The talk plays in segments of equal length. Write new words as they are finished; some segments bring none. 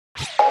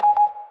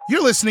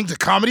You're listening to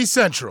Comedy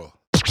Central.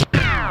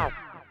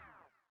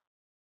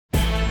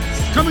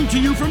 Coming to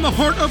you from the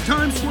heart of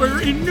Times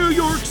Square in New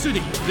York City,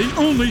 the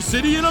only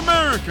city in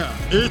America.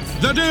 It's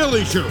The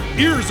Daily Show,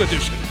 Ears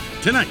Edition.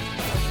 Tonight,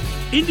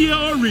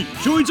 India.Arie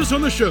joins us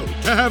on the show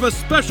to have a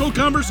special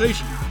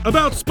conversation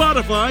about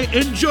Spotify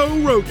and Joe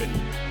Rogan.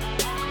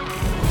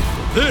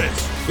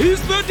 This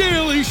is The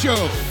Daily Show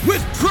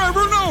with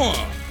Trevor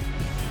Noah.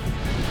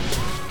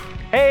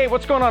 Hey,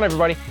 what's going on,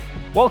 everybody?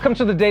 Welcome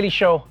to The Daily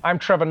Show. I'm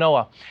Trevor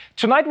Noah.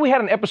 Tonight we had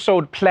an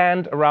episode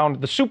planned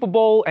around the Super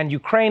Bowl and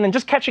Ukraine and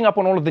just catching up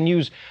on all of the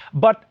news.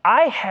 But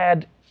I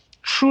had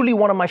truly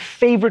one of my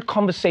favorite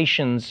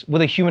conversations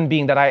with a human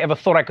being that I ever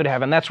thought I could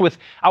have. And that's with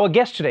our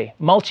guest today,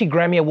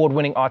 multi-Grammy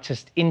award-winning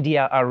artist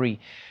India.Arie.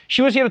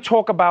 She was here to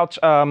talk about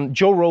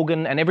Joe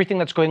Rogan and everything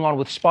that's going on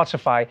with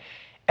Spotify.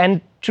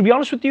 And to be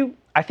honest with you,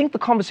 I think the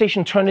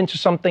conversation turned into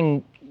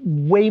something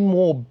way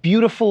more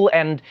beautiful,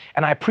 and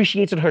I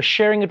appreciated her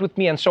sharing it with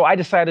me, and so I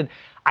decided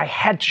I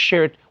had to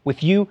share it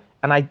with you,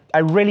 and I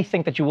really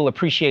think that you will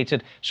appreciate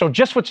it. So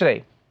just for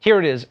today, here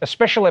it is, a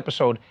special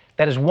episode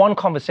that is one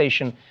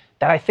conversation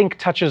that I think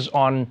touches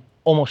on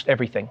almost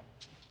everything.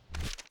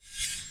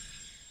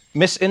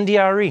 Miss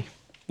India.Arie,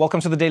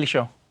 welcome to The Daily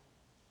Show.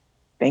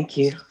 Thank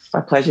you. It's my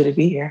pleasure to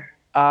be here.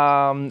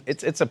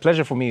 It's a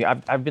pleasure for me.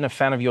 I've been a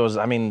fan of yours.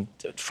 I mean,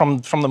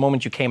 from the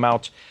moment you came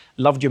out,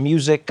 loved your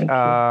music.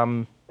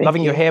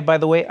 Loving your hair, by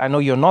the way. I know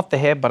you're not the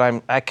hair, but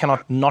I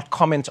cannot not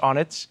comment on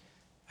it.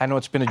 I know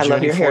it's been a journey for you. I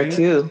love your hair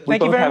too.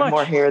 Thank you very much. We both have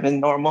more hair than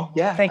normal.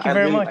 Yeah. Thank you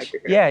very much.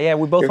 Yeah.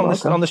 We're both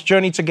on this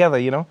journey together.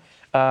 You know.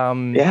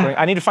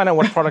 I need to find out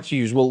what products you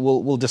use.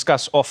 We'll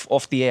discuss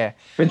off the air.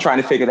 Been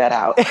trying to figure that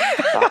out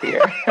off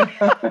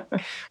the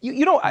air.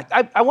 You know,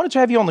 I wanted to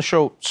have you on the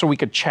show so we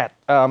could chat.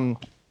 And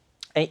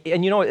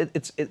you know,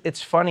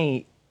 it's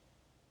funny.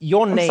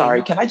 Your name. I'm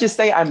sorry. Can I just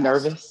say I'm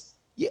nervous?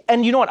 Yeah,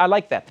 and you know what? I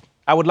like that.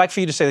 I would like for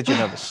you to say that you're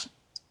nervous.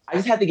 I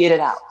just had to get it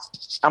out.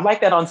 I'm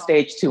like that on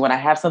stage too. When I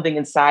have something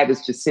inside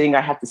that's just sitting,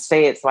 I have to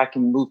say it so I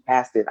can move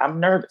past it. I'm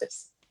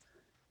nervous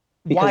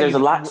because there's a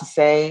lot to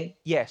say.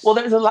 Yes. Well,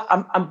 there's a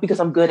lot. Because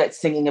I'm good at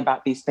singing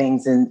about these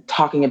things, and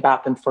talking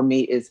about them for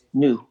me is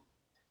new.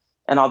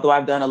 And although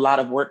I've done a lot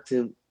of work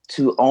to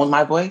own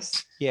my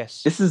voice,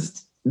 yes, this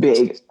is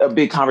a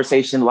big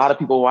conversation. A lot of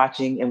people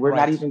watching, and we're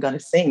not even going to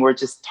sing. We're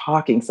just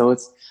talking. So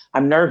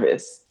I'm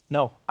nervous.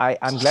 No,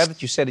 I'm glad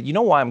that you said it. You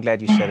know why I'm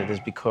glad you said it is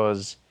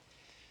because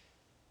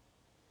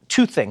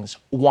two things.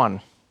 One,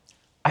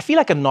 I feel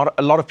like a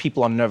lot of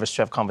people are nervous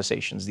to have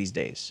conversations these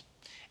days.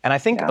 And I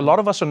think a lot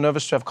of us are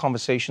nervous to have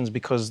conversations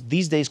because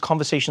these days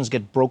conversations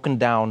get broken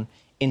down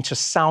into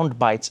sound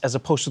bites as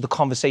opposed to the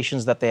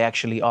conversations that they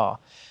actually are.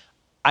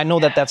 I know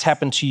that that's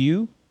happened to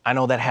you. I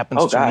know that happens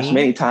to me. Oh gosh,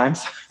 many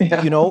times.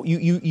 Yeah. You know,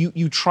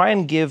 you try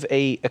and give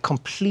a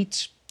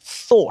complete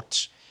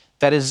thought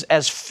that is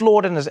as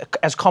flawed and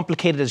as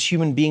complicated as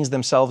human beings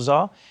themselves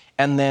are,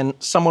 and then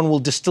someone will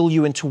distill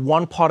you into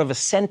one part of a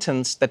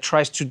sentence that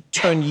tries to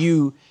turn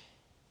you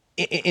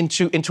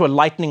into a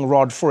lightning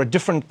rod for a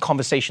different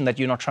conversation that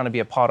you're not trying to be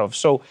a part of.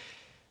 So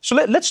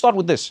let's start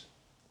with this,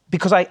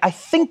 because I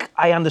think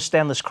I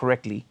understand this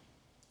correctly.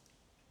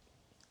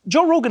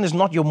 Joe Rogan is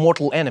not your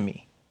mortal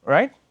enemy,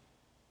 right?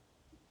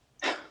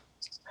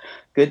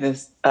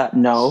 Goodness,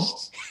 no.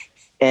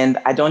 And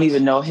I don't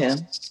even know him.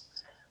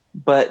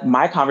 But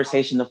my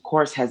conversation, of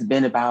course, has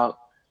been about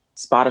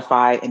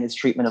Spotify and its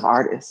treatment of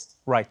artists.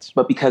 Right.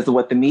 But because of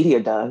what the media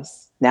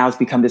does, now it's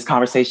become this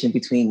conversation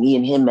between me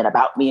and him and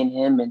about me and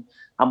him. And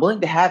I'm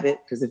willing to have it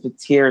because if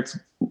it's here, it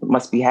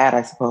must be had,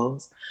 I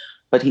suppose.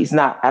 But he's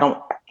not. I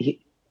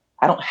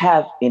don't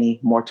have any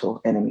mortal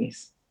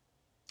enemies.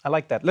 I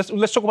like that.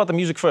 Let's talk about the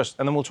music first,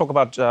 and then we'll talk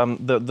about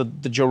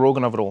the Joe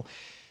Rogan of it all.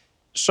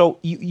 So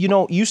you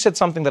know, you said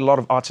something that a lot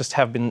of artists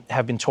have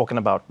been talking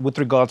about with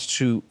regards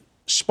to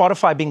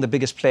Spotify being the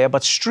biggest player,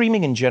 but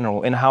streaming in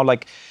general, and how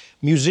like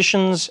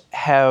musicians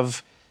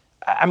have,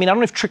 I mean, I don't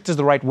know if tricked is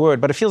the right word,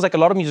 but it feels like a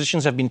lot of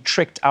musicians have been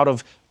tricked out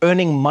of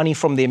earning money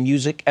from their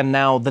music, and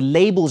now the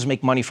labels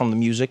make money from the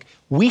music.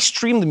 We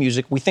stream the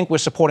music, we think we're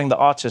supporting the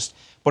artist,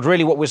 but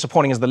really what we're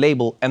supporting is the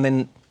label, and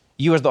then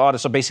you as the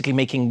artist are basically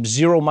making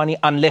zero money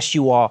unless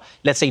you are,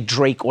 let's say,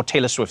 Drake or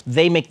Taylor Swift.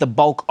 They make the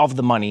bulk of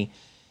the money,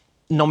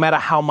 no matter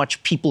how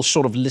much people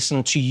sort of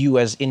listen to you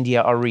as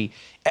India.Arie.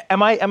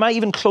 Am I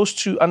even close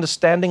to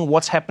understanding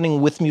what's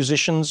happening with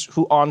musicians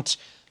who aren't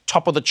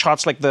top of the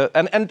charts like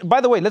and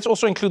by the way, let's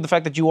also include the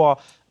fact that you are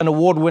an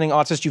award-winning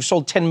artist. You've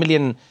sold 10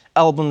 million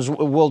albums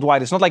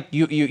worldwide. It's not like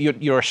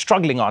you're a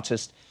struggling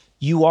artist.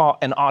 You are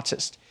an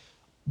artist.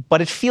 But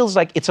it feels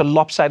like it's a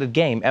lopsided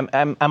game.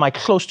 Am I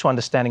close to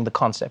understanding the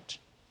concept?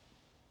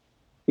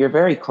 You're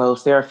very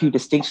close. There are a few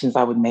distinctions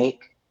I would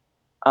make.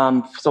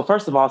 So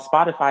first of all,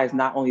 Spotify is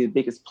not only the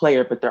biggest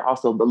player, but they're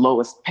also the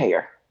lowest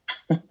payer.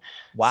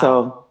 Wow.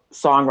 So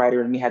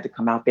songwriter and me had to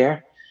come out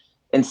there.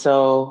 And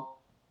so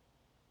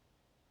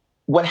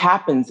what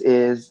happens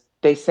is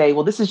they say,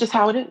 well, this is just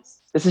how it is.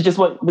 This is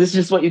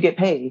just what you get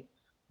paid.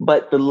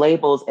 But the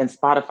labels and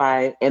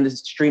Spotify and the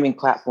streaming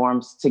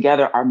platforms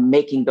together are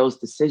making those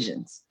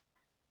decisions.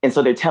 And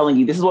so they're telling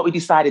you, this is what we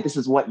decided, this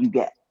is what you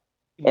get.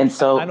 And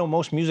so I know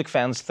most music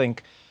fans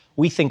think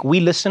we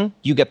listen,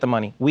 you get the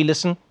money. We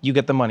listen, you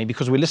get the money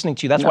because we're listening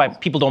to you. That's why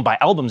people don't buy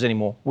albums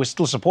anymore. We're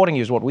still supporting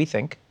you is what we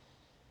think.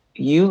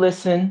 You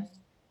listen,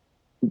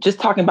 just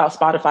talking about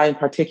Spotify in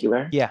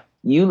particular. Yeah.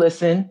 You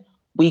listen,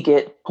 we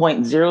get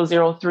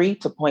 0.003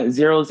 to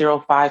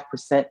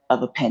 0.005%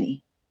 of a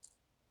penny,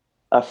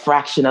 a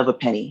fraction of a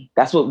penny.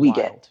 That's what we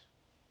get.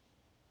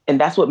 And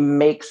that's what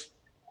makes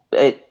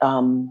it,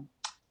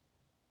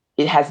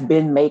 it has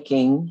been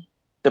making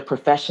the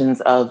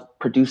professions of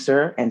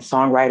producer and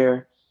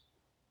songwriter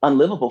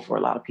unlivable for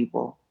a lot of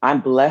people. I'm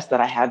blessed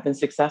that I have been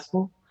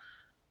successful,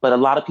 but a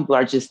lot of people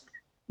are just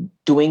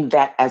doing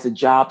that as a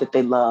job that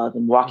they love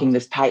and walking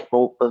this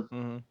tightrope of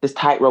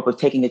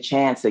taking a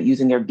chance at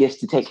using their gifts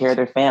to take care of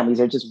their families.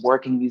 They're just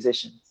working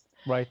musicians.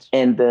 Right.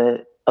 And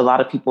a lot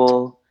of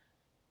people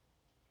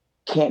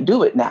can't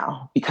do it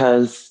now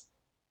because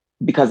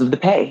of the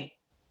pay.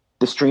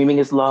 The streaming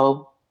is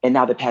low, and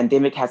now the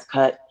pandemic has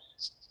cut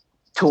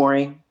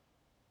touring.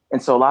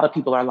 And so a lot of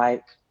people are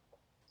like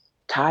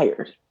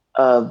tired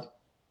of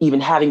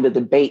even having the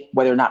debate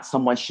whether or not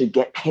someone should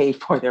get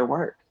paid for their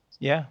work.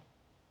 Yeah.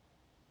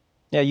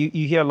 Yeah,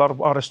 you hear a lot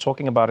of artists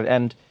talking about it.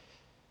 And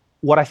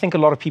what I think a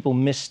lot of people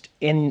missed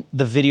in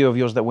the video of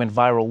yours that went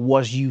viral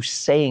was you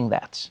saying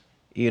that.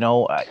 You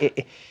know,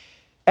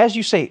 as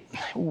you say,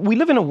 we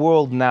live in a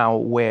world now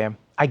where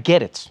I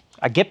get it.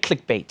 I get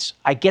clickbait.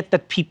 I get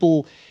that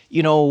people,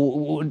 you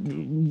know,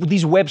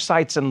 these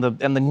websites and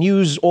the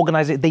news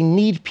organizers, they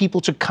need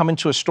people to come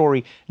into a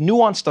story.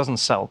 Nuance doesn't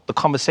sell. The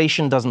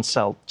conversation doesn't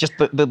sell. Just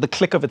the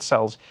click of it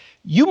sells.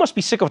 You must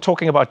be sick of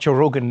talking about Joe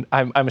Rogan,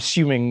 I'm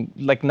assuming,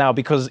 like now,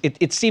 because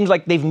it seems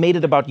like they've made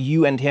it about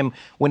you and him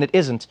when it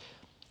isn't.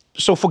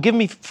 So forgive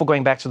me for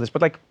going back to this,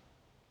 but like,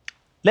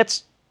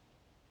 let's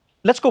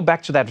go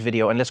back to that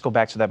video and let's go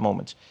back to that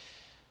moment.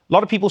 A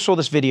lot of people saw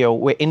this video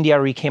where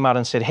India.Arie came out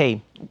and said, hey,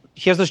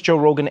 here's this Joe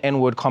Rogan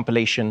N-word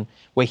compilation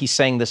where he's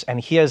saying this,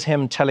 and here's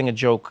him telling a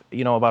joke,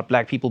 you know, about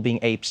black people being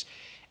apes.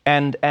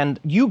 And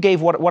you gave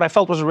what I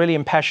felt was a really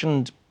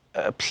impassioned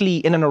plea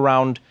in and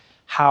around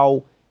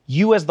how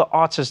you as the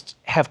artist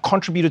have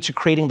contributed to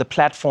creating the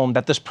platform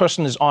that this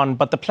person is on,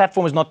 but the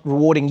platform is not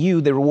rewarding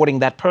you, they're rewarding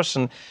that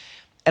person.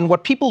 And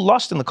what people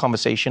lost in the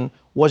conversation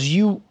was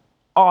you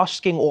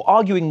asking or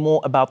arguing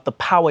more about the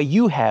power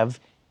you have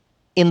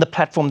in the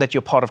platform that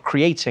you're part of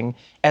creating,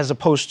 as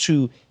opposed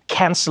to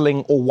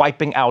canceling or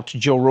wiping out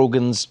Joe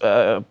Rogan's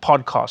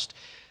podcast.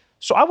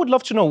 So I would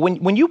love to know,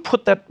 when you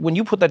put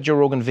that Joe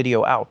Rogan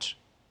video out,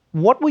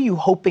 what were you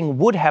hoping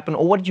would happen,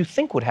 or what did you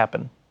think would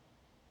happen?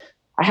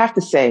 I have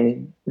to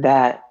say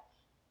that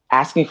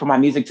asking for my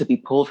music to be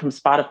pulled from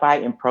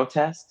Spotify in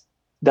protest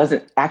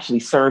doesn't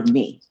actually serve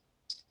me.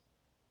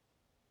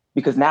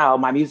 Because now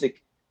my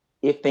music,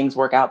 if things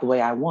work out the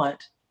way I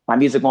want, my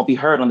music won't be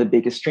heard on the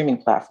biggest streaming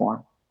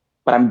platform.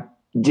 But I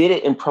did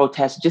it in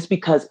protest just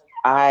because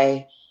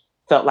I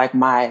felt like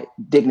my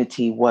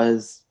dignity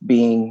was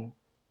I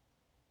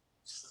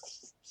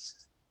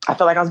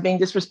felt like I was being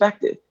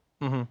disrespected.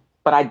 Mm-hmm.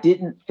 But I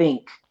didn't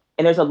think,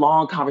 and there's a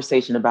long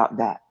conversation about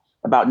that,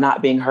 about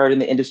not being heard in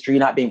the industry,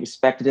 not being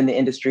respected in the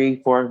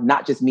industry for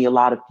not just me, a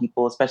lot of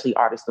people, especially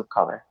artists of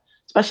color,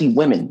 especially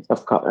women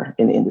of color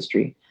in the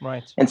industry.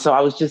 Right. And so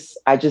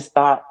I just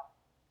thought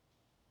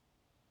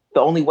the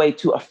only way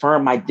to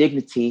affirm my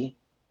dignity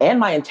and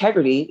my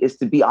integrity is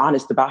to be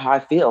honest about how I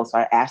feel. So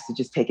I asked to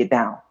just take it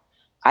down.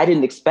 I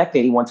didn't expect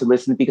anyone to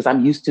listen because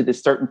I'm used to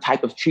this certain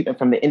type of treatment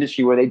from the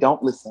industry where they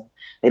don't listen.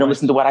 They don't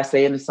listen to what I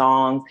say in the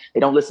songs. They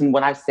don't listen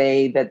when I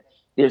say that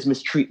there's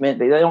mistreatment.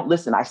 They don't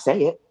listen. I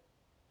say it,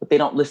 but they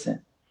don't listen.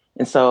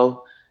 And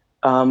so,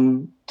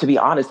 to be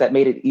honest, that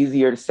made it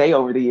easier to say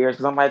over the years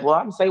because I'm like, well,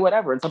 I'm gonna say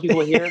whatever. And some people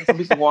will hear it and some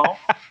people won't.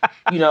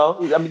 You know,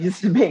 I mean,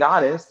 just being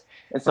honest.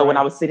 And so when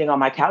I was sitting on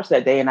my couch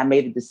that day and I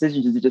made the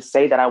decision to just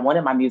say that I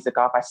wanted my music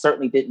off, I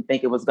certainly didn't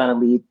think it was going to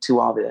lead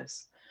to all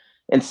this.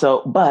 And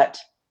so, but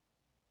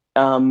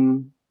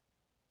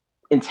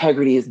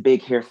integrity is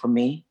big here for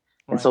me.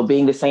 Right. And so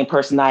being the same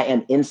person I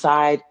am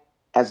inside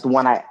as the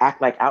one I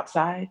act like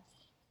outside,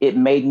 it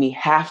made me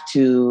have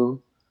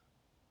to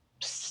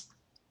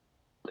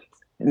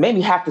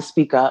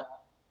speak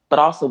up. But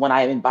also when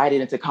I am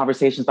invited into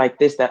conversations like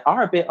this that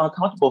are a bit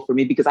uncomfortable for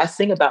me because I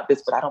sing about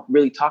this, but I don't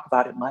really talk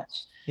about it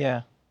much.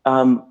 Yeah.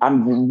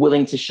 I'm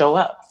willing to show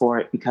up for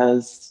it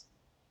because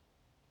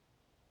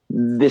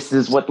this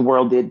is what the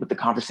world did with the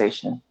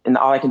conversation. And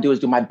all I can do is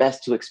do my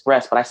best to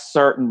express, but I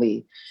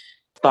certainly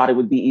thought it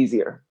would be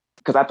easier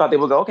because I thought they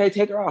would go, okay,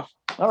 take her off.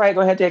 All right,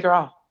 go ahead, take her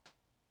off.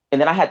 And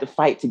then I had to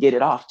fight to get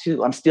it off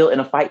too. I'm still in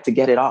a fight to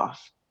get it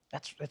off.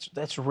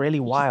 That's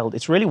really wild.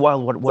 It's really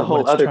wild what a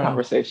whole other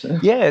conversation.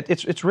 Yeah,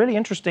 it's really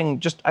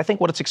interesting. Just I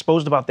think what it's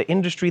exposed about the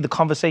industry, the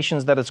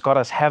conversations that it's got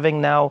us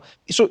having now.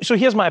 So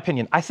here's my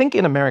opinion. I think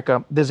in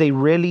America there's a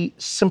really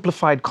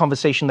simplified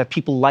conversation that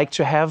people like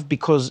to have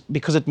because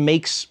it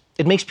makes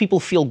It makes people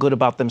feel good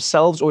about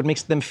themselves, or it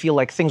makes them feel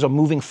like things are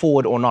moving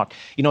forward or not.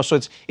 So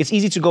it's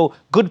easy to go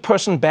good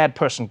person,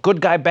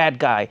 good guy, bad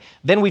guy.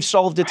 Then we've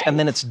solved it, and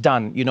then it's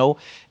done.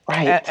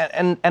 Right.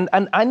 And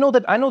I know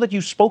that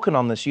you've spoken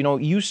on this.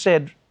 You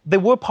said there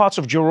were parts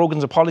of Joe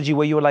Rogan's apology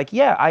where you were like,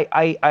 yeah,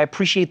 I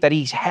appreciate that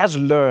he has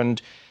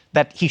learned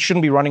that he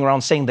shouldn't be running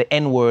around saying the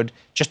N-word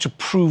just to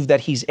prove that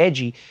he's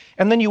edgy.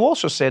 And then you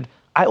also said,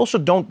 I also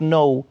don't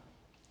know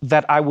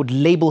that I would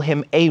label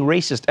him a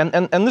racist.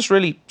 And this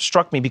really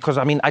struck me because,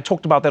 I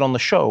talked about that on the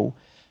show,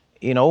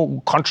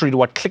 contrary to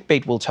what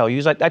clickbait will tell you,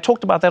 is I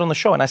talked about that on the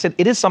show, and I said,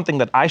 it is something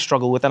that I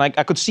struggle with, and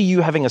I could see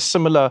you having a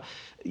similar,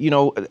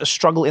 a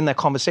struggle in that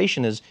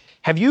conversation is,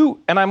 have you,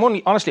 and I'm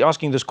only honestly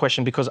asking this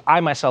question because I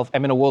myself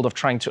am in a world of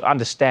trying to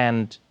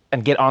understand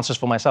and get answers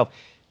for myself.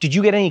 Did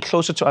you get any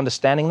closer to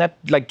understanding that?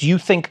 Like, do you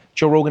think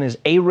Joe Rogan is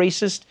a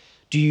racist?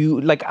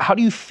 How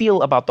do you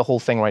feel about the whole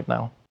thing right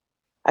now?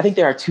 I think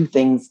there are two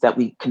things that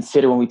we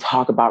consider when we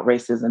talk about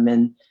racism.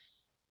 And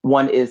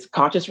one is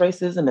conscious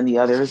racism and the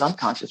other is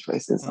unconscious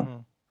racism. Mm-hmm.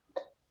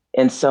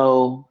 And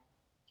so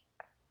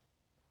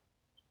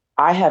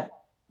I have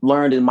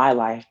learned in my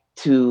life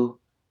to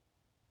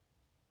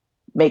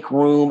make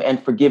room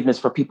and forgiveness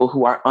for people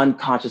who are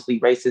unconsciously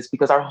racist,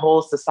 because our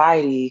whole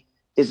society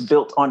is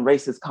built on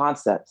racist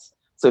concepts.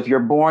 So if you're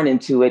born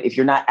into it, if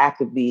you're not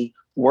actively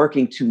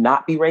working to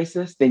not be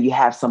racist, then you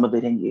have some of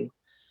it in you.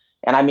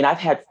 And I've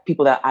had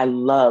people that I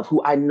love,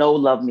 who I know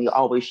love me,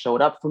 always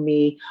showed up for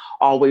me,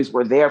 always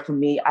were there for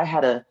me. I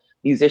had a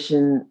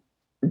musician,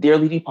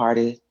 dearly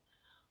departed,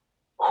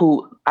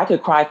 who I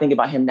could cry thinking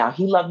about him now.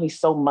 He loved me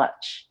so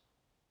much.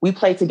 We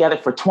played together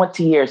for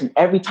 20 years. And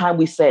every time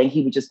we sang,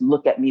 he would just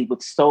look at me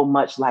with so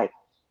much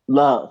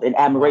love and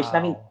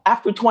admiration. Wow.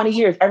 After 20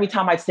 years, every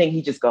time I'd sing,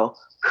 he'd just go,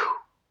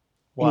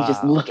 wow. And he'd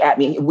just look at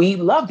me. We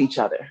loved each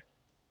other.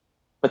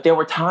 But there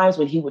were times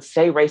when he would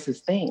say racist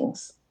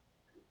things.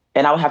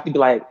 And I would have to be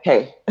like,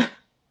 hey,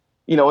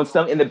 in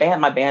the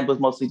band, my band was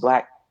mostly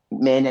Black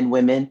men and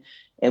women.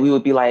 And we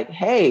would be like,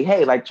 hey,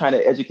 trying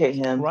to educate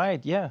him. Right,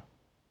 yeah.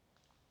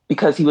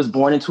 Because he was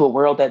born into a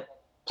world that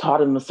taught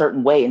him a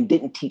certain way and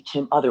didn't teach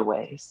him other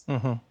ways.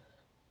 Mm-hmm.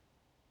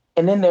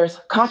 And then there's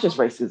conscious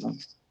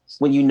racism,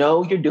 when you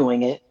know you're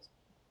doing it.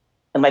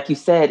 And like you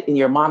said in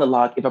your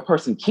monologue, if a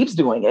person keeps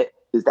doing it,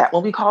 is that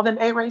when we call them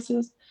a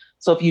racist?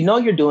 So if you know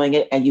you're doing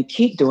it and you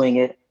keep doing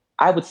it,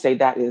 I would say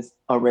that is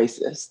a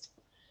racist.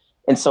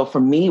 And so for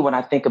me, when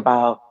I think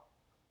about,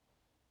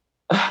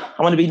 I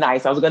want to be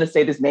nice. I was going to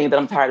say this name that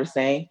I'm tired of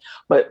saying.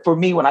 But for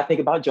me, when I think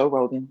about Joe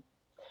Rogan,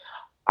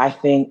 I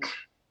think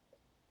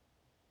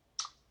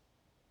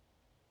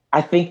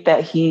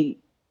that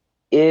he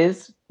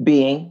is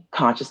being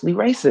consciously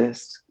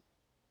racist.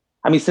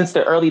 Since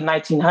the early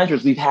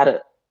 1900s, we've had an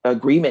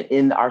agreement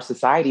in our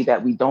society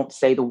that we don't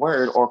say the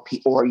word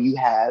or you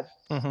have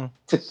mm-hmm.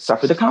 to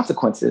suffer the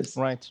consequences.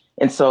 Right.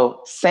 And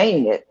so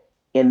saying it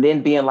and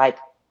then being like,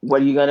 what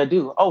are you going to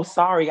do? Oh,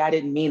 sorry, I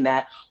didn't mean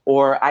that.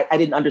 Or I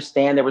didn't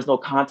understand. There was no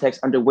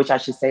context under which I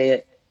should say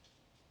it.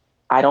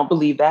 I don't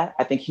believe that.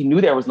 I think he knew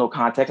there was no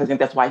context. I think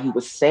that's why he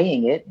was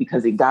saying it,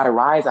 because it got a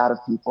rise out of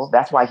people.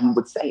 That's why he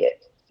would say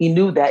it. He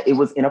knew that it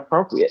was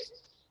inappropriate.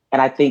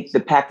 And I think the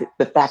fact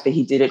that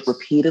he did it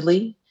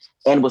repeatedly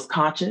and was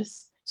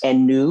conscious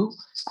and knew,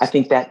 I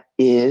think that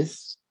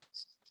is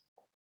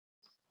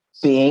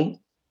being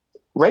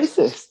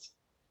racist.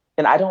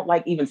 And I don't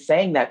like even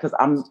saying that because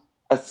I'm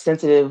a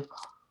sensitive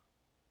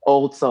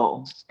old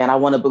soul and I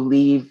want to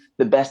believe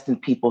the best in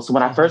people. So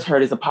when I first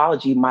heard his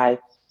apology, my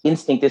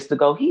instinct is to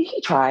go, he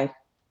tried.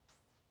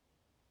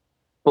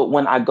 But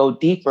when I go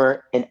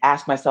deeper and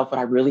ask myself what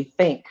I really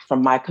think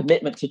from my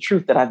commitment to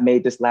truth that I've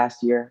made this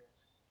last year,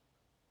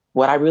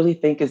 what I really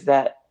think is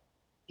that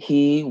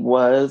he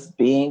was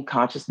being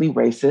consciously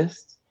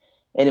racist.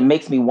 And it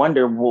makes me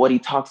wonder what he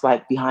talks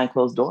like behind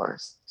closed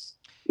doors.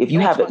 If you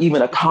have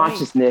even a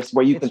consciousness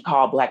where you can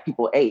call Black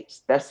people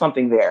apes, there's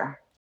something there.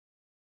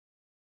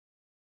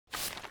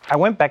 I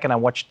went back and I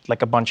watched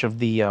a bunch of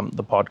the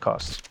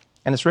podcasts.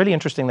 And it's really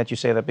interesting that you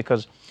say that,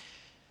 because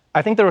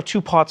I think there are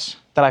two parts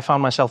that I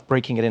found myself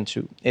breaking it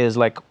into. Is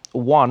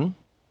one,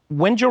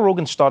 when Joe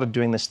Rogan started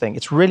doing this thing,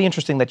 it's really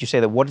interesting that you say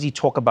that. What does he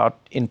talk about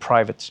in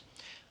private?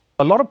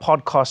 A lot of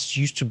podcasts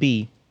used to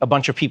be a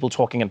bunch of people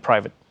talking in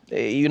private.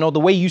 The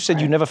way you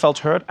said you never felt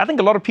heard, I think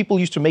a lot of people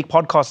used to make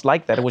podcasts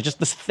like that. It was just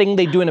this thing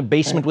they do in a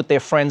basement with their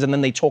friends, and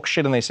then they talk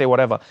shit and they say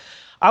whatever.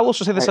 I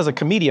also say this as a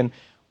comedian.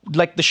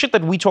 The shit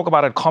that we talk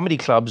about at comedy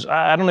clubs,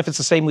 I don't know if it's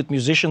the same with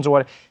musicians or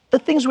what. The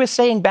things we're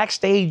saying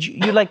backstage,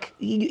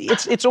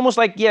 it's almost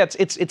like, yeah,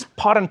 it's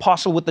part and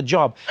parcel with the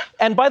job.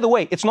 And by the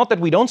way, it's not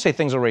that we don't say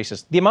things are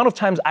racist. The amount of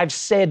times I've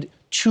said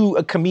to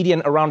a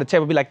comedian around the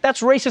table, be like,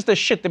 that's racist as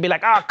shit. They'd be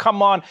like,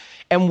 come on.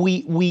 And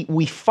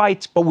we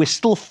fight, but we're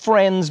still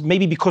friends,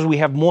 maybe because we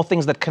have more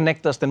things that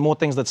connect us than more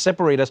things that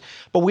separate us.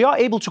 But we are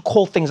able to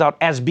call things out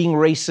as being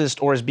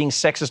racist or as being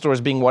sexist or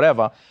as being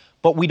whatever.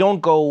 But we don't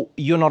go,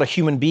 you're not a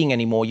human being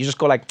anymore. You just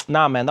go like,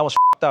 nah, man, that was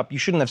fucked up. You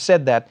shouldn't have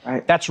said that.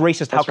 Right. That's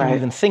racist. How That's can you right.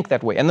 even think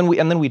that way? And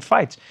then we'd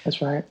fight.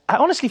 That's right. I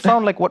honestly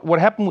found like what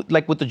happened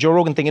with the Joe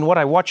Rogan thing, and what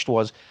I watched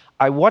was,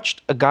 I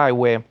watched a guy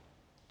where,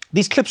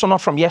 these clips are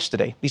not from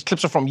yesterday. These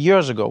clips are from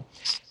years ago.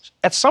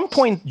 At some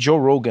point, Joe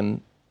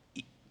Rogan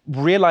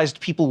realized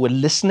people were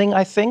listening,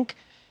 I think,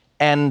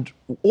 and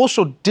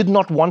also did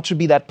not want to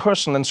be that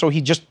person, and so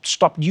he just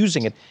stopped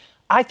using it.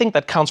 I think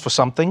that counts for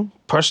something,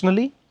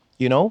 personally,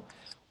 you know?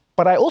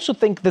 But I also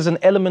think there's an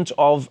element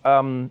of,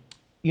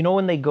 you know,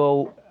 when they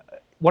go,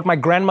 what my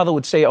grandmother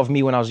would say of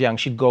me when I was young,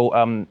 she'd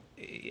go,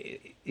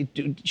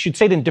 she'd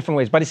say it in different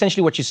ways, but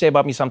essentially what she'd say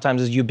about me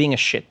sometimes is, you're being a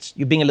shit.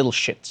 You're being a little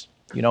shit,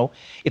 you know?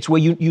 It's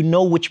where you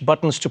know which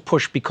buttons to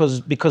push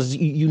because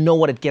you know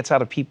what it gets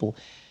out of people.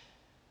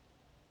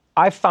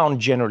 I've found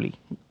generally,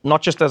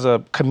 not just as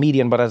a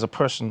comedian, but as a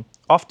person,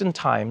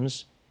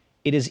 oftentimes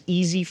it is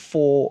easy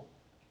for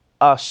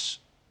us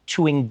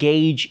to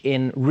engage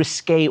in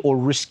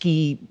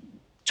risky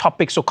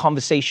topics or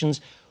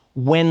conversations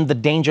when the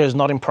danger is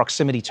not in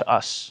proximity to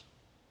us.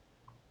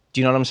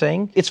 Do you know what I'm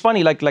saying? It's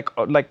funny, like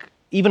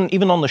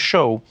even on the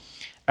show,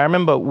 I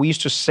remember we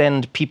used to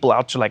send people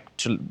out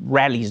to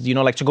rallies, you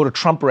know, like to go to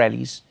Trump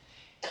rallies.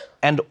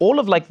 And all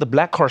of like the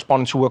black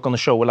correspondents who work on the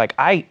show were like,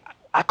 I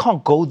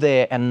can't go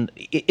there, and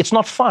it's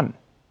not fun,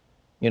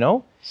 you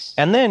know?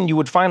 And then you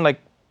would find like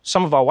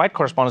some of our white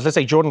correspondents, let's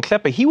say Jordan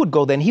Klepper, he would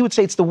go there and he would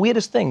say it's the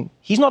weirdest thing.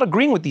 He's not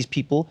agreeing with these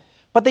people,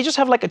 but they just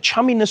have like a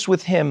chumminess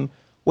with him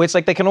where it's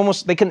like they can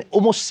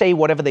almost say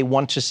whatever they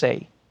want to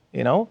say,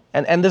 you know?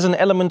 And there's an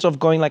element of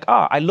going like,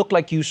 I look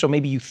like you, so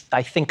maybe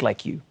I think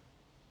like you,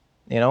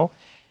 you know?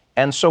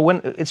 And so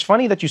it's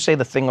funny that you say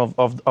the thing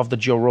of the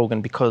Joe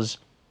Rogan, because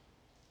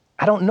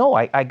I don't know.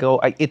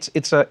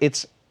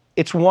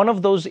 It's one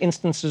of those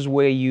instances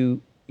where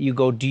you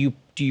go, do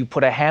you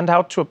put a hand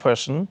out to a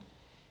person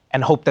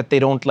and hope that they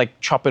don't like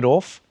chop it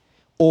off?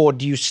 Or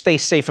do you stay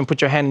safe and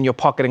put your hand in your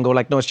pocket and go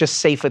like, no, it's just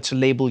safer to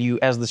label you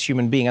as this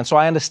human being? And so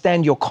I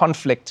understand your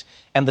conflict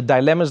and the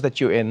dilemmas that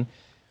you're in,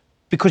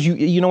 because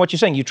you know what you're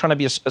saying. You're trying to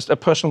be a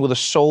person with a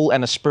soul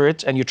and a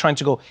spirit, and you're trying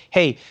to go,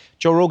 hey,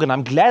 Joe Rogan,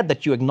 I'm glad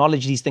that you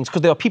acknowledge these things,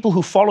 because there are people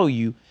who follow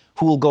you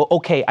who will go,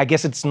 okay, I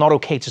guess it's not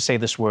okay to say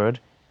this word.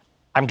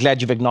 I'm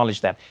glad you've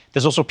acknowledged that.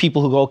 There's also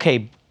people who go,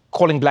 okay,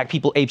 calling black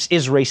people apes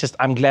is racist.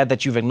 I'm glad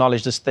that you've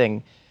acknowledged this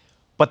thing.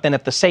 But then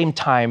at the same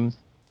time,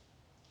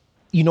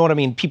 you know what I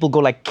mean? People go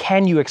like,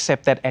 can you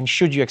accept that? And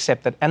should you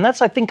accept that? And that's,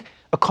 I think,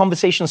 a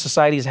conversation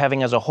society is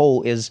having as a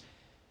whole is,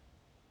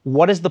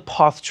 what is the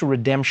path to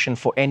redemption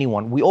for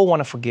anyone? We all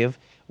want to forgive.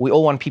 We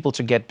all want people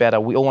to get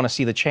better. We all want to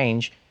see the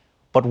change.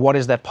 But what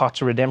is that path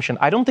to redemption?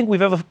 I don't think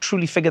we've ever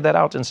truly figured that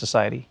out in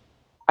society.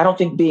 I don't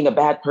think being a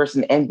bad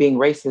person and being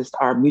racist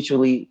are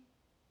mutually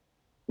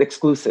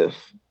exclusive.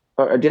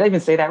 Or did I even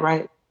say that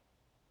right?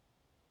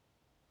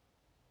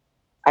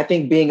 I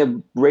think being a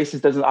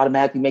racist doesn't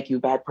automatically make you a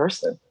bad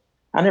person.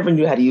 I never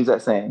knew how to use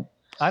that saying.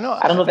 I know.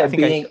 I don't know that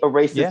being a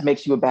racist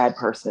makes you a bad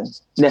person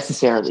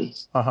necessarily.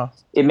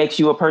 It makes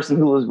you a person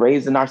who was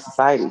raised in our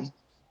society.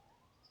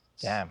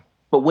 Damn.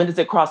 But when does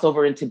it cross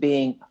over into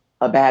being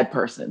a bad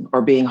person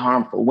or being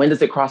harmful? When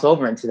does it cross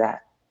over into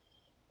that?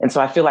 And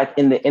so I feel like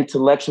in the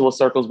intellectual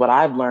circles, what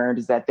I've learned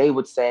is that they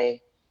would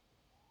say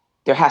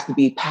there has to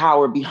be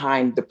power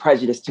behind the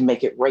prejudice to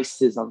make it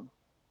racism.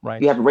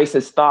 Right. You have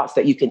racist thoughts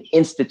that you can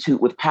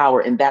institute with power,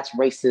 and that's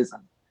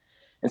racism.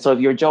 And so if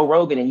you're Joe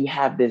Rogan and you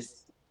have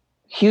this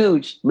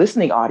huge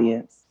listening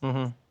audience,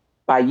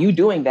 by you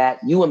doing that,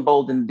 you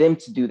embolden them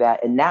to do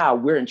that. And now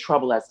we're in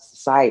trouble as a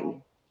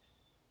society.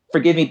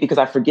 Forgive me because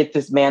I forget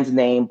this man's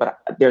name, but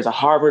there's a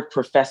Harvard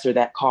professor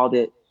that called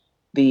it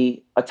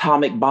the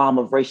atomic bomb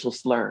of racial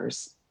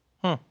slurs.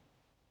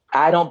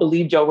 I don't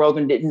believe Joe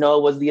Rogan didn't know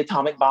it was the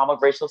atomic bomb of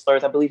racial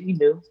slurs. I believe he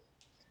knew.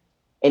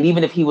 And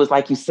even if he was,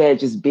 like you said,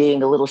 just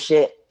being a little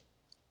shit,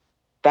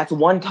 that's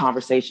one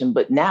conversation.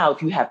 But now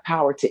if you have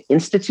power to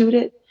institute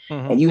it,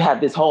 and you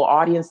have this whole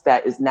audience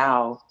that is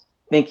now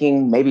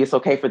thinking maybe it's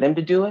okay for them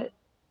to do it,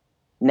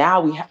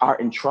 now we are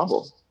in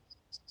trouble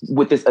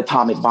with this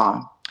atomic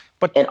bomb.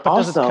 But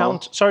does it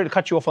count? Sorry to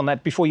cut you off on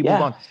that before you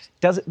move on.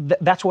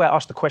 That's why I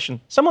asked the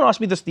question. Someone asked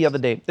me this the other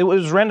day. It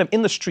was random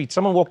in the street.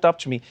 Someone walked up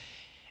to me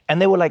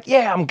and they were like,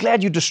 yeah, I'm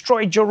glad you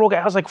destroyed Joe Rogan.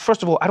 I was like,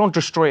 first of all, I don't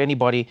destroy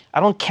anybody. I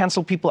don't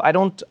cancel people. I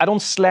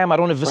don't slam. I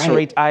don't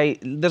eviscerate. Right.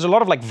 There's a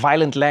lot of like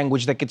violent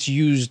language that gets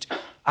used.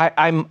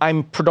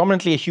 I'm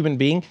predominantly a human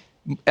being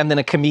and then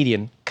a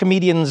comedian.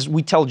 Comedians,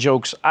 we tell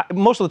jokes.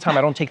 Most of the time,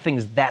 I don't take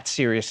things that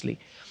seriously.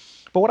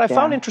 But what I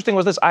found interesting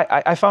was this.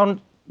 I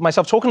found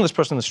myself talking to this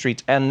person in the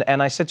street, and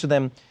I said to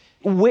them,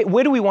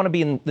 where do we want to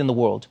be in the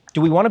world?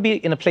 Do we want to be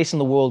in a place in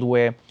the world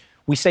where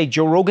we say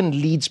Joe Rogan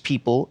leads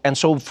people, and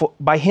so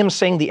by him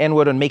saying the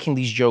N-word and making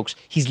these jokes,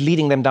 he's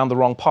leading them down the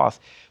wrong path?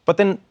 But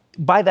then,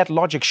 by that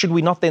logic, should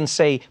we not then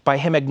say, by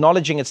him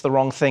acknowledging it's the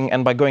wrong thing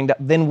and by going that,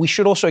 then we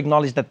should also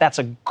acknowledge that that's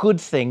a good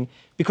thing?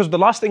 Because the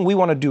last thing we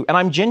want to do, and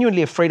I'm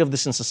genuinely afraid of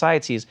this in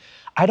society, is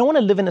I don't want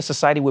to live in a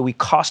society where we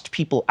cast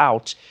people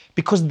out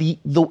because the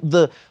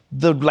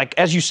like,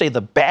 as you say,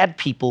 the bad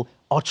people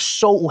are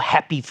so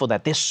happy for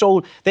that.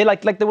 They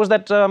like there was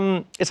that,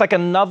 it's like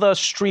another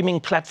streaming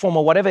platform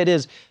or whatever it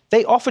is.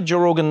 They offered Joe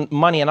Rogan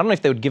money, and I don't know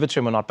if they would give it to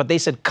him or not, but they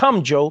said,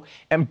 come, Joe,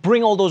 and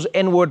bring all those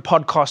N-word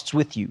podcasts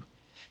with you.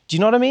 Do you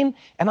know what I mean?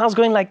 And I was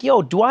going like,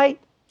 yo, do I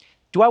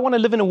want to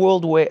live in a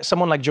world where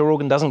someone like Joe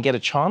Rogan doesn't get a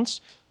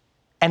chance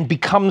and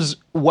becomes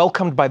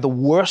welcomed by the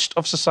worst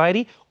of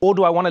society? Or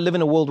do I want to live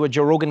in a world where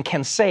Joe Rogan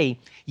can say,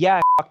 yeah,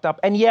 I fucked up,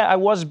 and yeah, I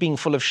was being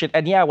full of shit,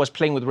 and yeah, I was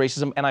playing with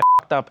racism, and I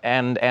fucked up,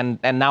 and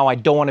now I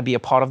don't want to be a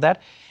part of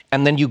that?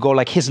 And then you go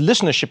like, his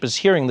listenership is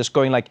hearing this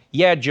going like,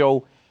 yeah,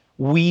 Joe,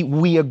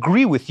 we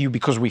agree with you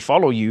because we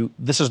follow you.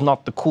 This is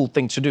not the cool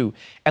thing to do.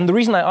 And the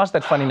reason I ask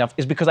that, funny enough,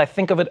 is because I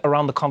think of it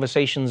around the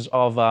conversations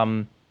of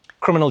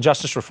criminal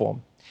justice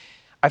reform.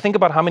 I think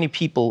about how many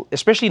people,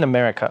 especially in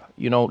America,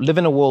 live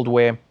in a world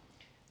where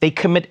they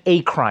commit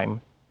a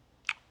crime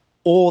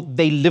or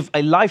they live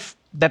a life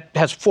that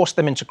has forced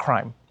them into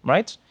crime,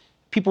 right?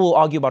 People will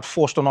argue about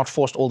forced or not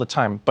forced all the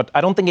time, but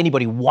I don't think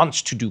anybody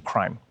wants to do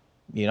crime,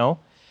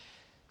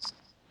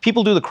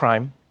 People do the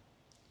crime,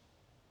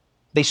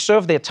 they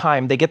serve their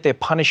time, they get their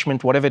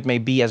punishment, whatever it may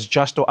be, as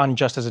just or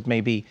unjust as it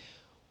may be.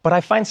 But I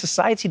find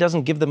society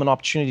doesn't give them an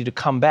opportunity to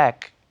come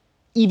back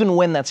even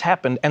when that's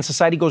happened, and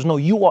society goes, no,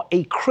 you are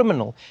a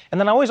criminal. And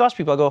then I always ask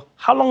people, I go,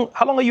 how long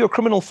are you a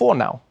criminal for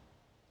now?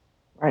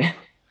 Right.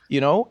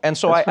 And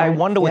so I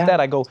wonder with that,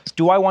 I go,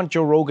 do I want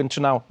Joe Rogan to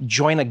now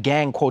join a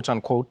gang, quote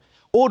unquote,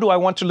 or do I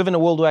want to live in a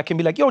world where I can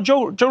be like, yo,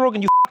 Joe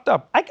Rogan, you fucked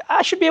up.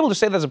 I should be able to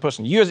say that as a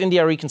person. You as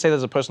India.Arie can say that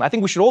as a person. I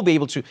think we should all be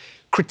able to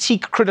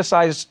critique,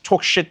 criticize,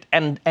 talk shit,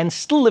 and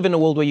still live in a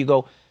world where you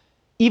go,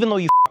 even though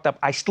you fucked up,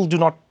 I still do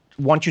not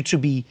want you to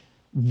be,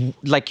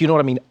 like,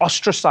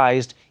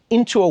 ostracized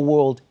into a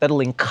world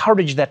that'll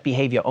encourage that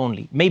behavior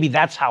only. Maybe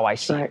that's how I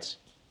see it.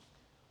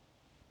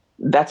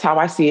 That's how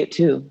I see it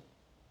too.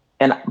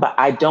 But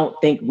I don't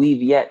think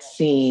we've yet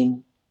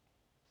seen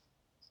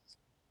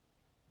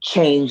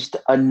changed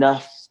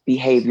enough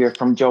behavior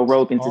from Joe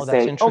Rogan to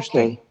say,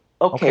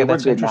 okay, we're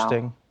good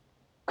now.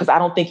 Because I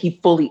don't think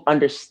he fully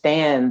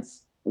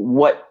understands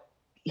what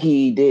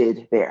he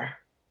did there.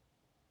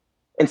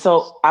 And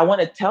so I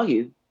want to tell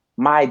you,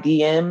 my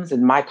DMs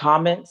and my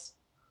comments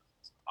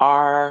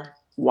are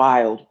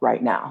wild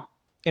right now.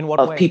 In what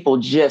way? Of people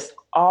just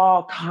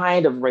all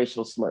kind of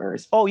racial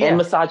slurs. And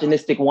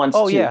misogynistic ones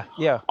too.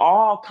 Yeah.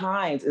 All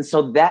kinds. And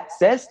so that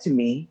says to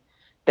me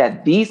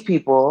that these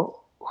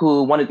people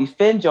who want to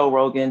defend Joe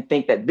Rogan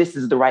think that this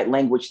is the right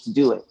language to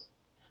do it.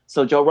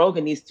 So Joe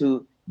Rogan needs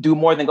to do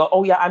more than go,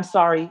 oh yeah, I'm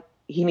sorry.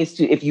 He needs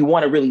to, if you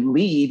want to really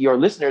lead your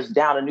listeners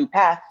down a new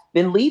path,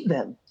 then lead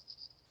them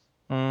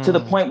to the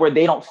point where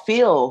they don't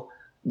feel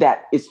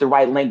that it's the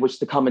right language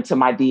to come into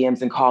my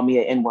DMs and call me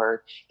an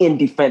N-word in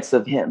defense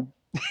of him.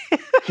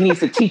 He needs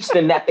to teach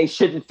them that they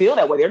shouldn't feel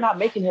that way. They're not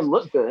making him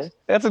look good.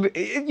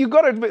 You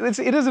got to admit,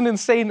 it is an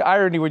insane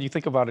irony when you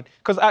think about it.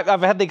 Because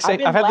I've had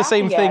the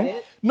same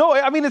thing. No,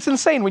 I mean, it's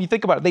insane when you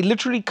think about it. They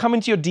literally come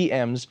into your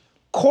DMs,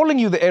 calling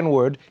you the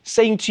N-word,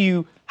 saying to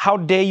you, how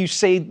dare you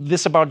say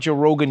this about Joe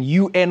Rogan,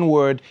 you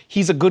N-word,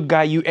 he's a good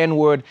guy, you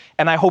N-word,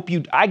 and I hope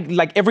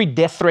like every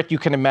death threat you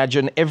can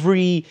imagine,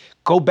 every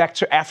go back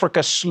to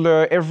Africa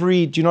slur,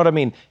 do you know what I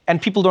mean?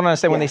 And people don't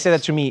understand when they say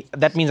that to me,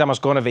 that means I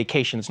must go on a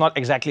vacation. It's not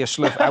exactly a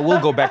slur. I will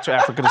go back to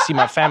Africa to see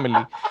my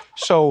family.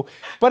 So,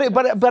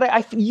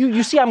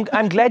 you see,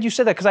 I'm glad you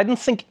said that, because I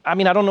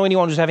don't know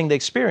anyone who's having the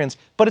experience,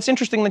 but it's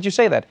interesting that you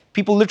say that.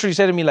 People literally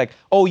say to me like,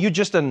 oh, you're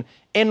just an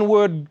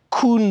N-word,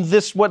 coon,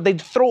 this, what, they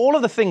throw all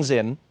of the things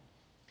in.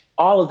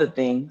 All of the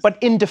things. But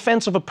in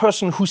defense of a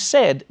person who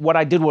said what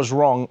I did was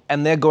wrong,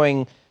 and they're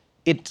going,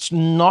 it's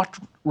not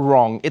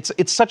wrong.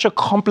 It's such a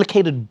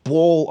complicated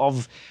ball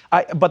of,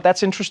 but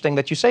that's interesting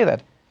that you say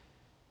that.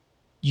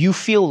 You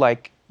feel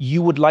like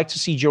you would like to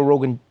see Joe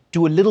Rogan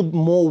do a little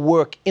more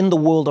work in the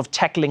world of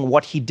tackling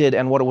what he did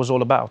and what it was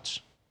all about.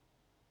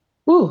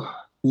 Ooh,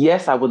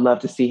 yes, I would love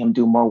to see him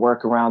do more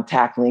work around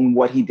tackling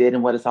what he did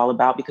and what it's all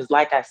about. Because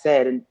like I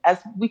said, and as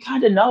we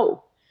kind of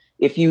know,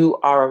 if you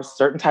are a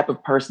certain type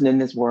of person in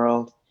this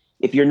world,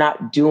 if you're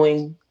not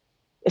doing,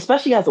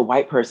 especially as a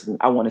white person,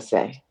 I want to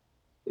say,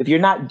 if you're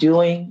not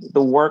doing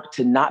the work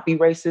to not be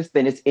racist,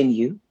 then it's in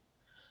you.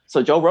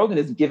 So Joe Rogan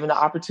is given the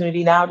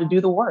opportunity now to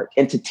do the work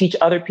and to teach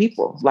other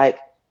people like,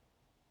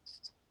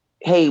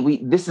 hey,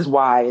 this is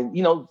why, and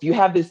if you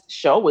have this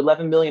show with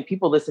 11 million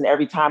people listen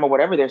every time or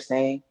whatever they're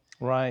saying,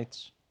 right?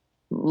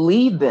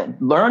 Lead them,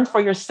 learn for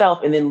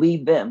yourself and then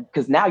lead them,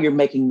 because now you're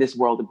making this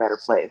world a better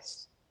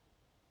place.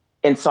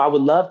 And so I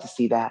would love to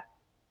see that.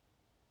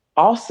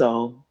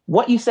 Also,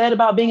 what you said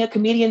about being a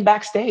comedian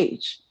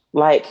backstage,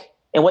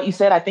 and what you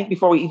said, I think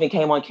before we even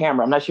came on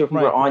camera, I'm not sure if we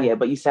were on yet,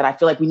 but you said, I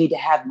feel like we need to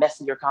have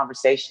messier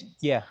conversations.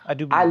 Yeah, I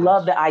do. I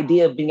love the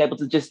idea of being able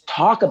to just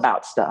talk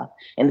about stuff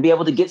and to be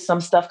able to get some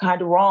stuff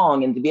kind of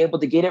wrong and to be able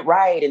to get it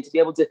right and to be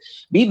able to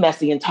be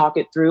messy and talk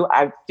it through.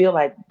 I feel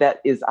like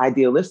that is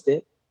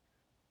idealistic,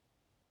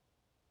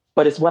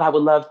 but it's what I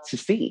would love to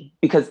see,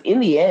 because in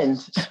the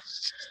end,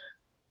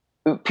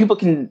 people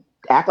can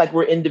act like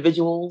we're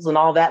individuals and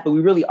all that, but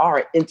we really are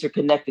an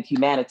interconnected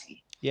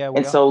humanity. Yeah, we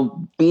And are.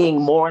 so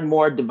being more and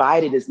more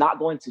divided is not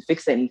going to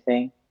fix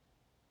anything.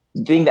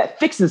 The thing that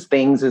fixes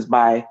things is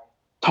by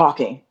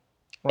talking.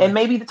 Right. And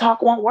maybe the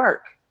talk won't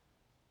work,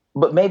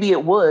 but maybe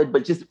it would,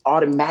 but just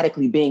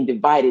automatically being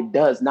divided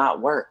does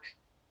not work.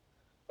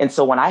 And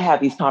so when I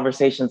have these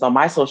conversations on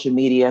my social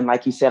media, and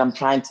like you said, I'm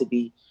trying to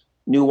be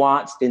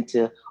nuanced and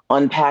to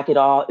unpack it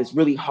all, it's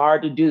really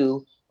hard to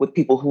do with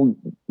people who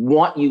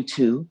want you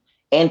to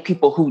and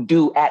people who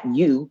do at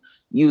you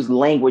use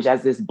language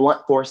as this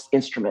blunt force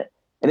instrument.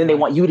 And then they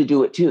want you to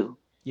do it too.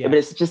 Yeah. But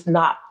it's just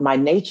not my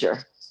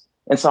nature.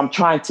 And so I'm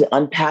trying to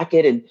unpack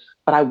it.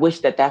 But I wish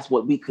that that's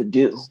what we could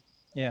do.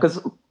 Yeah.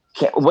 Because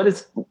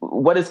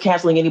what does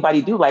canceling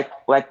anybody do? Like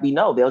we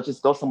know, they'll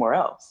just go somewhere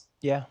else.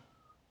 Yeah.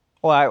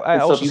 Well, I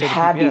so also if you say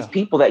have these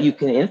people that you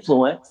can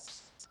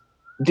influence,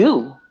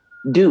 do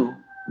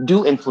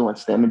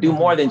influence them and do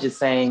more than just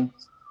saying,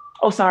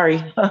 "Oh,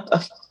 sorry."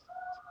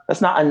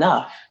 That's not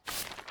enough.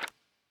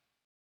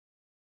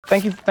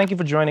 Thank you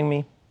for joining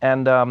me.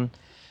 And I'm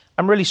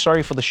really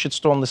sorry for the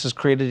shitstorm this has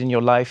created in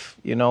your life.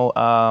 You know,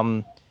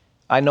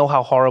 I know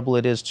how horrible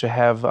it is to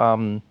have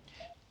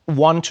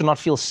one, to not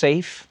feel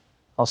safe.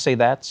 I'll say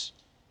that.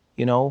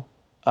 You know,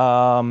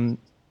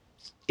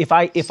 if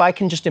I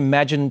can just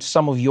imagine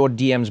some of your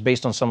DMs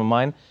based on some of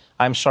mine,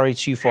 I'm sorry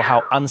to you for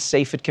how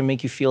unsafe it can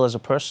make you feel as a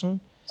person,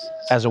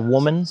 as a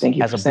woman,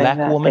 as a black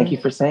woman. Thank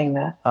you for saying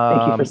that.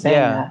 Thank you for saying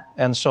that.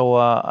 And so,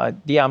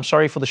 I'm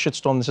sorry for the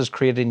shitstorm this has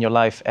created in your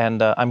life,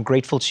 and I'm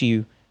grateful to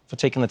you for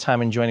taking the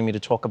time and joining me to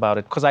talk about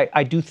it, because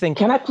I do think...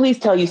 Can I please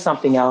tell you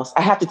something else?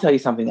 I have to tell you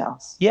something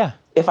else. Yeah.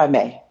 If I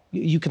may.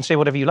 You can say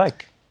whatever you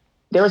like.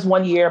 There was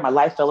one year my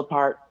life fell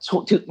apart.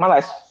 My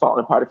life's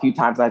fallen apart a few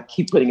times. I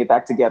keep putting it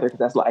back together because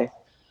that's life.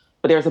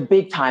 But there was a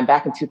big time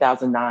back in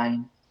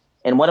 2009,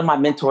 and one of my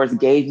mentors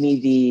gave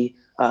me the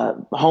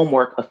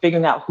homework of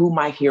figuring out who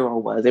my hero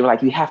was. They were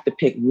like, you have to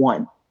pick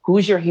one.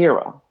 Who's your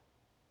hero?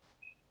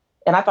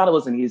 And I thought it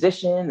was a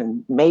musician,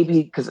 and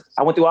maybe because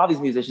I went through all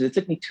these musicians, it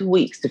took me 2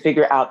 weeks to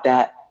figure out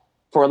that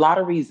for a lot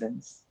of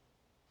reasons,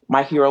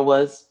 my hero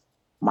was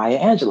Maya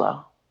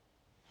Angelou.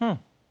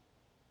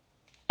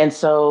 And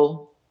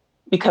so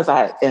because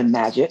I am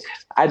magic,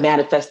 I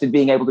manifested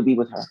being able to be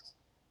with her.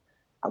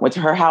 I went to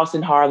her house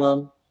in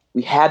Harlem.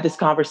 We had this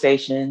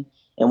conversation.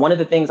 And one of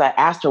the things I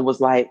asked her was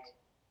like,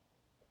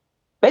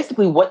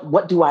 basically,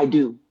 what do I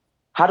do?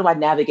 How do I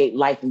navigate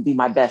life and be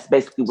my best?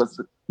 Basically,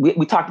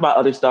 we talked about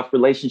other stuff,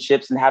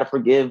 relationships and how to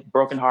forgive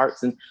broken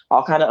hearts and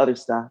all kind of other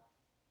stuff.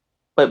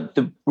 But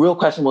the real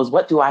question was,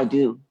 what do I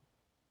do?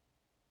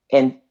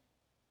 And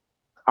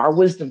our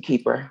wisdom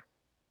keeper,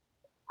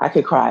 I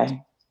could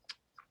cry.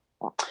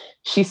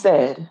 She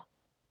said,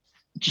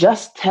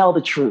 just tell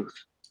the truth.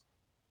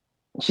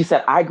 She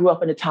said, I grew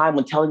up in a time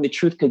when telling the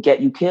truth could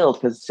get you killed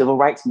because of the civil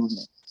rights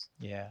movement.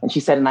 Yeah. And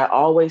she said, and I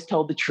always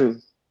told the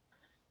truth.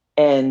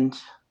 And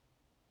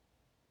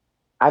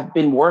I've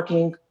been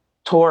working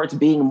towards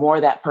being more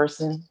that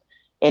person.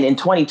 And in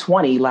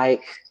 2020,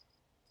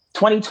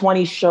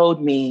 2020 showed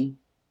me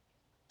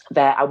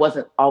that I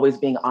wasn't always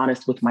being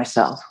honest with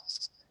myself,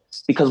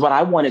 because what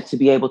I wanted to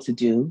be able to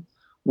do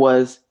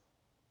was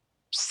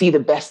see the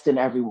best in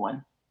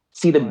everyone,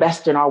 see the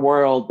best in our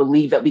world,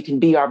 believe that we can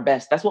be our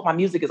best. That's what my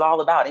music is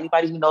all about.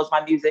 Anybody who knows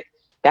my music,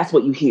 that's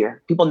what you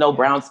hear. People know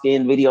brown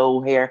skin,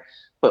 video, hair,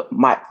 but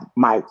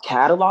my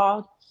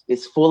catalog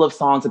is full of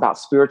songs about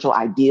spiritual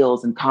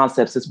ideals and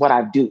concepts. Is what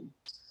I do.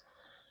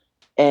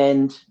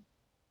 And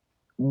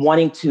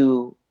wanting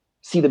to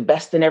see the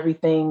best in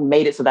everything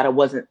made it so that I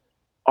wasn't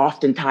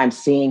oftentimes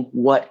seeing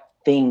what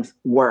things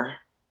were.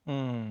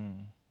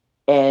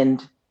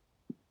 And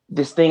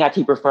this thing I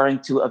keep referring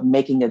to of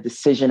making a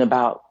decision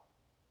about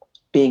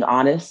being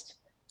honest.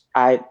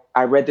 I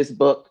read this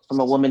book from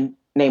a woman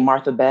named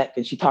Martha Beck,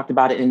 and she talked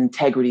about it in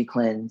Integrity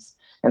Cleanse.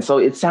 And so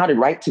it sounded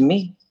right to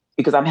me,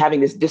 because I'm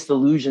having this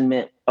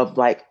disillusionment of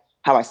like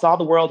how I saw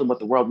the world and what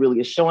the world really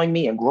is showing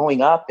me and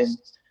growing up. And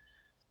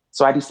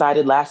so I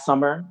decided last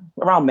summer,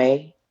 around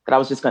May, that I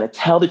was just going to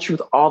tell the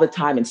truth all the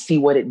time and see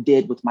what it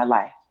did with my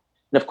life.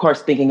 And of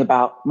course, thinking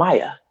about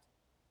Maya.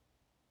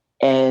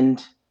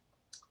 And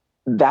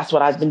that's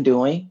what I've been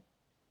doing.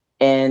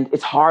 And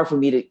it's hard for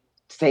me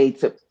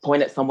to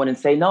point at someone and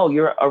say, no,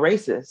 you're a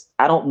racist.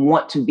 I don't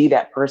want to be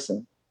that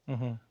person.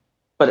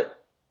 But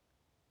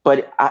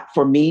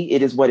for me,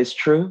 it is what is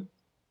true.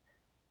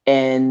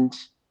 And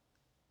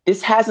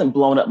this hasn't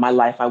blown up my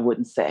life, I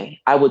wouldn't say.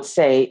 I would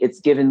say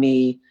it's given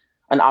me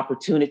an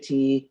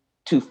opportunity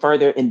to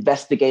further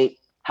investigate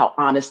how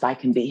honest I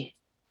can be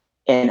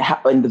and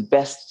the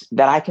best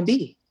that I can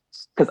be.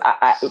 Because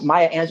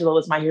Maya Angelou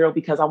is my hero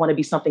because I want to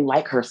be something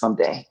like her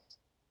someday.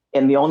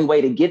 And the only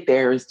way to get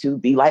there is to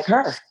be like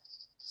her.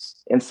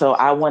 And so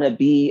I want to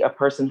be a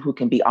person who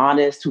can be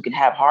honest, who can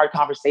have hard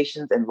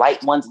conversations and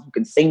light ones, who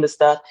can sing the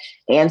stuff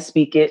and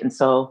speak it. And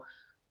so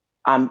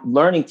I'm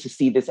learning to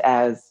see this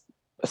as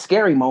a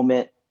scary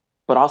moment,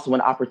 but also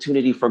an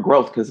opportunity for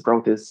growth, because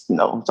growth is,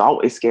 it's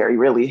always scary,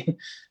 really.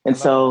 And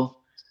so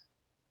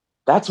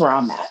that's where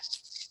I'm at.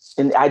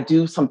 And I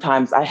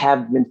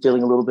have been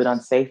feeling a little bit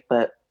unsafe,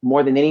 but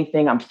more than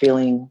anything, I'm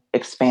feeling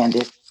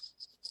expanded.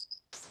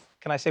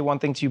 Can I say one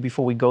thing to you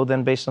before we go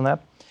then, based on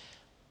that?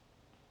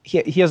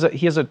 Here's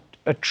a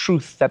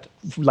truth that,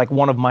 like,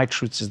 one of my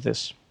truths is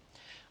this.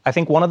 I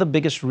think one of the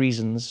biggest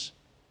reasons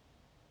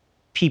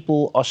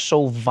people are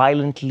so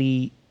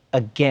violently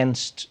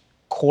against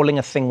calling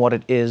a thing what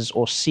it is,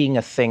 or seeing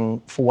a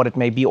thing for what it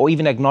may be, or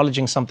even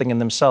acknowledging something in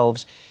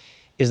themselves,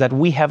 is that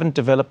we haven't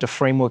developed a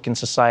framework in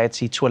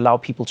society to allow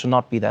people to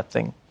not be that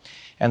thing.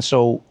 And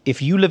so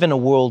if you live in a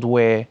world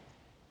where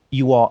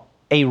you are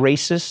a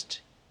racist,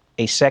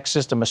 a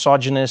sexist, a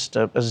misogynist,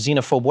 a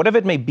xenophobe, whatever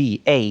it may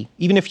be,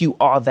 even if you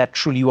are that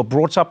truly, you were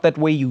brought up that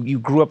way, you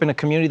grew up in a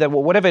community that,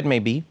 whatever it may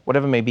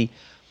be,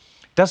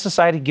 does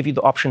society give you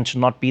the option to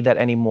not be that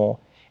anymore?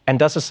 And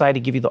does society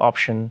give you the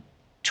option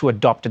to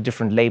adopt a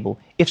different label?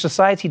 If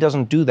society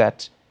doesn't do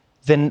that,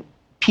 then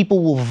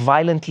people will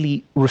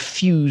violently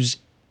refuse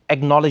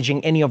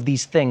acknowledging any of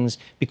these things,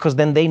 because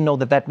then they know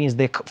that that means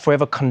they're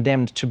forever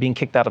condemned to being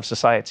kicked out of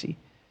society.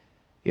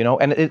 You know,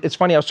 and it's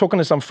funny, I was talking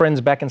to some friends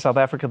back in South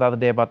Africa the other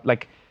day about,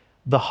 like,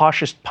 the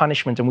harshest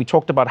punishment, and we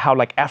talked about how,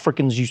 like,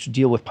 Africans used to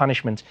deal with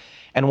punishment.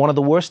 And one of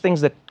the worst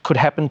things that could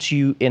happen to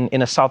you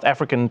in a South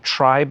African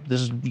tribe,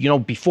 this is, you know,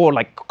 before,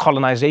 like,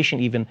 colonization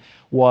even,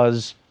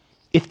 was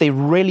if they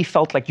really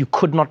felt like you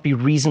could not be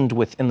reasoned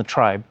with in the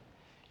tribe,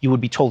 you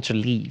would be told to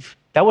leave.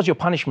 That was your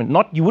punishment.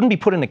 You wouldn't be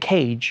put in a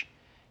cage,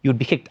 you would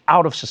be kicked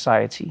out of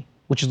society,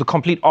 which is the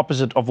complete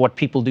opposite of what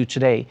people do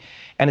today.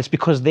 And it's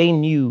because they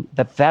knew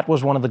that that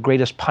was one of the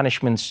greatest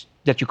punishments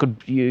that you could,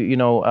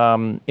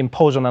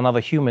 impose on another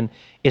human,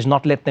 is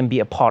not let them be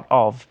a part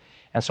of.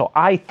 And so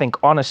I think,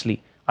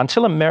 honestly,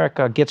 until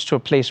America gets to a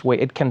place where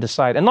it can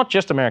decide, and not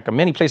just America,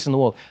 many places in the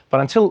world,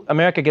 but until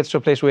America gets to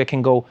a place where it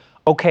can go,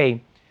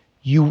 okay,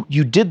 you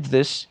did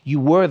this, you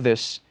were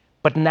this,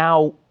 but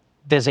now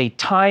there's a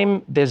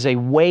time, there's a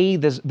way,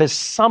 there's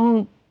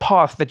some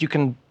path that you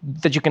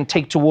can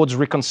take towards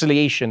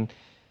reconciliation.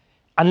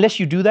 Unless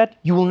you do that,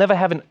 you will never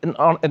have an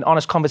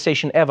honest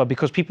conversation ever,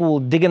 because people will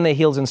dig in their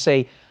heels and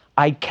say,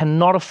 I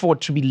cannot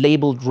afford to be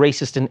labeled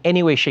racist in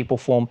any way, shape, or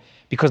form,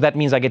 because that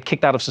means I get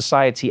kicked out of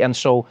society. And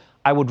so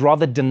I would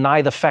rather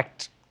deny the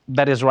fact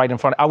that is right in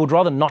front. I would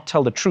rather not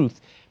tell the truth,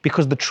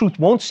 because the truth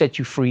won't set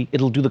you free.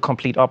 It'll do the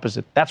complete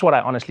opposite. That's what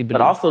I honestly believe.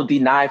 But also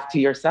deny to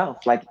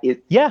yourself. Like,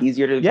 it's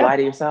easier to lie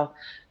to yourself.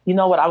 You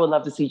know what I would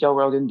love to see Joe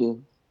Rogan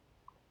do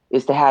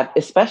is to have,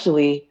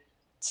 especially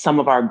some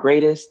of our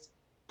greatest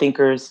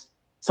thinkers,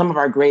 some of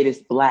our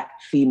greatest Black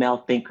female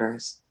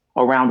thinkers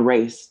around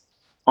race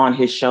on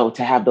his show,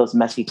 to have those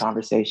messy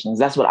conversations.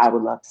 That's what I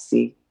would love to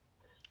see.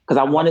 Because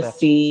I want to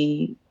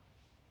see,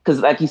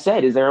 because like you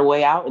said, is there a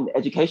way out? And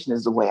education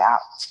is the way out.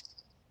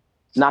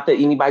 Not that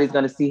anybody's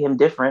going to see him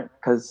different,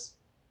 because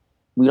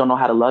we don't know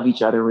how to love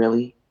each other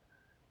really,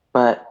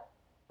 but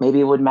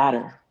maybe it would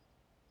matter.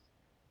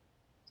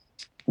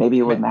 Maybe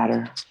it would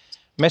matter.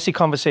 Messy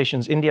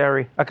conversations.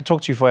 India.Arie, I could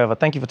talk to you forever.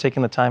 Thank you for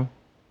taking the time.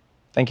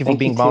 Thank you for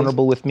being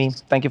vulnerable with me.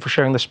 Thank you for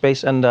sharing the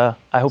space, and I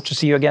hope to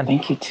see you again.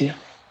 Thank you too.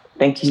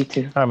 Thank you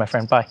too. All right, my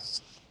friend. Bye.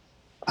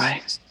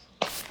 Bye.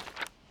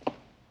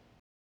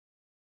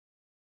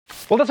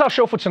 Well, that's our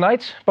show for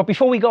tonight. But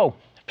before we go,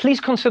 please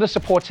consider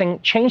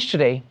supporting Change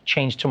Today,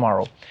 Change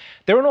Tomorrow.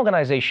 They're an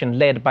organization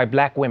led by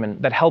Black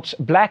women that helps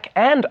Black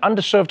and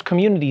underserved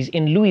communities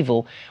in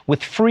Louisville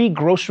with free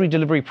grocery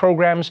delivery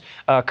programs,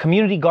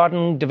 community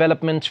garden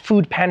development,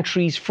 food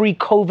pantries, free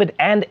COVID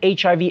and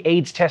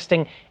HIV/AIDS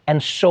testing,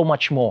 and so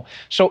much more.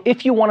 So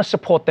if you want to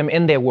support them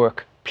in their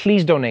work,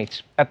 please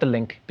donate at the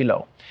link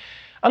below.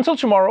 Until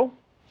tomorrow,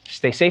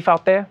 stay safe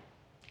out there,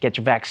 get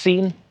your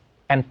vaccine,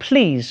 and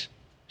please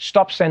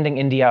stop sending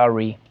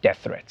India.Arie death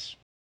threats.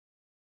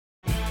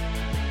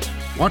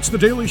 Watch The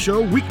Daily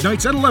Show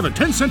weeknights at 11,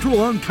 10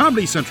 Central on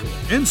Comedy Central,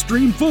 and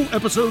stream full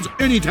episodes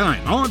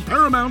anytime on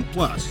Paramount+.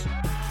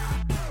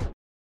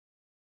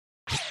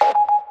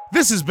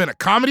 This has been a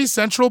Comedy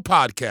Central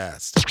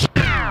podcast.